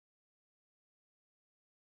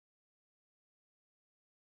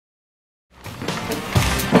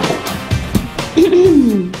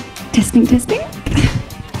Testing, testing.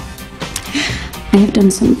 I have done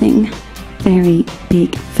something very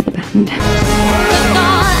big for the band.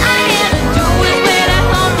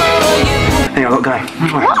 Hey, I've got to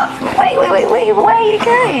go. What? Wait, where are you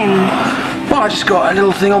going? Well, I just got a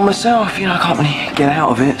little thing on myself, you know, I can't really get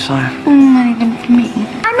out of it, so... Not even for me.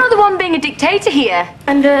 I'm not the one being a dictator here.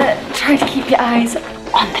 And try to keep your eyes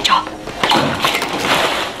on the job.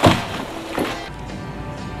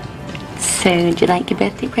 So, do you like your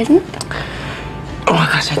birthday present?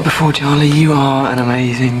 Like I said before, Charlie, you are an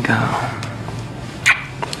amazing girl.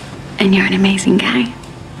 And you're an amazing guy.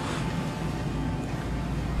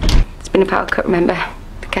 It's been a power cut, remember?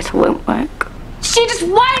 The kettle won't work. She just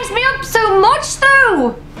winds me up so much,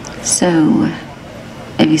 though! So,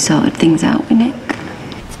 have you sorted things out with Nick?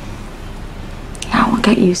 Yeah, we'll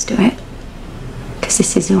get used to it. Because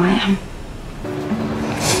this is who I am.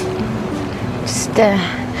 Just,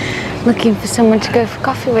 looking for someone to go for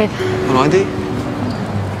coffee with. What do?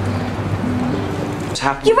 What's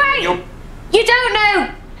happening? You're right! You don't know!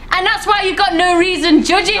 And that's why you've got no reason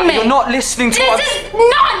judging me. You're not listening to This is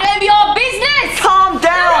none of your business! Calm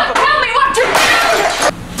down! You don't tell me what to do!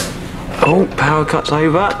 Oh, power cut's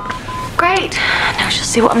over. Great. Now she'll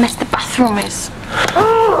see what a mess the bathroom is.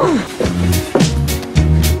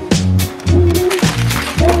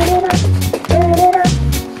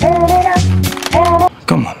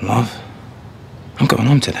 Come on, love. I'm going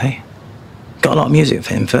home today. Got a lot of music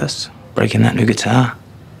for him first. Breaking that new guitar.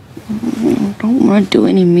 I don't want to do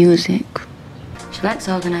any music. She likes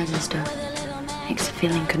organising stuff. Makes her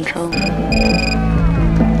feel in control.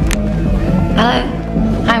 Hello?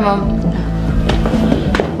 Hi, Mum.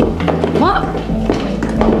 What?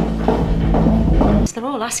 They're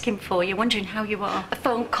all asking for you, wondering how you are. A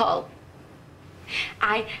phone call.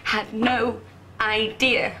 I had no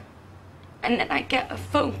idea. And then I get a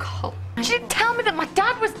phone call. She didn't tell me that my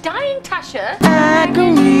dad was dying, Tasha. I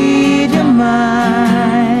can read your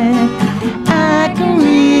mind. I can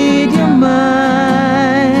read your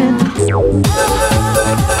mind.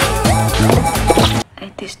 I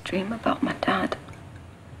had this dream about my dad.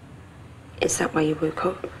 Is that why you woke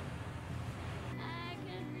up?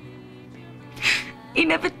 He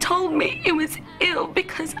never told me he was ill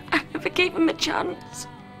because I never gave him a chance.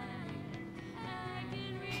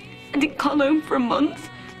 I didn't call home for a month.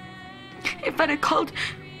 If I'd have called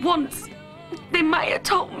once, they might have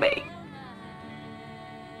told me.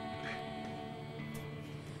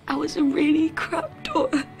 I was a really crap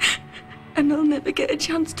daughter, and I'll never get a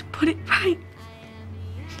chance to put it right.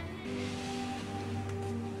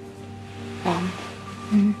 Mom.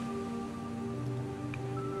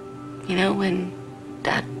 You know when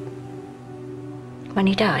Dad... When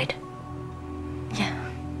he died? Yeah.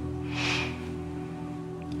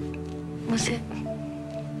 Was it...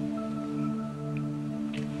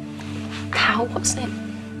 How was it?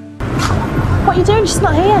 What are you doing? She's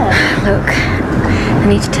not here. Look, I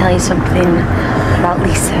need to tell you something about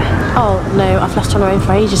Lisa. Oh, no, I've left her on her own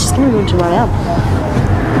for ages. She's going to wonder where I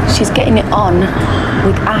am. She's getting it on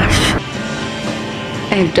with Ash.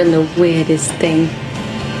 I've done the weirdest thing.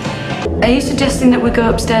 Are you suggesting that we go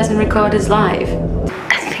upstairs and record us live?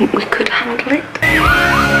 I think we could handle it.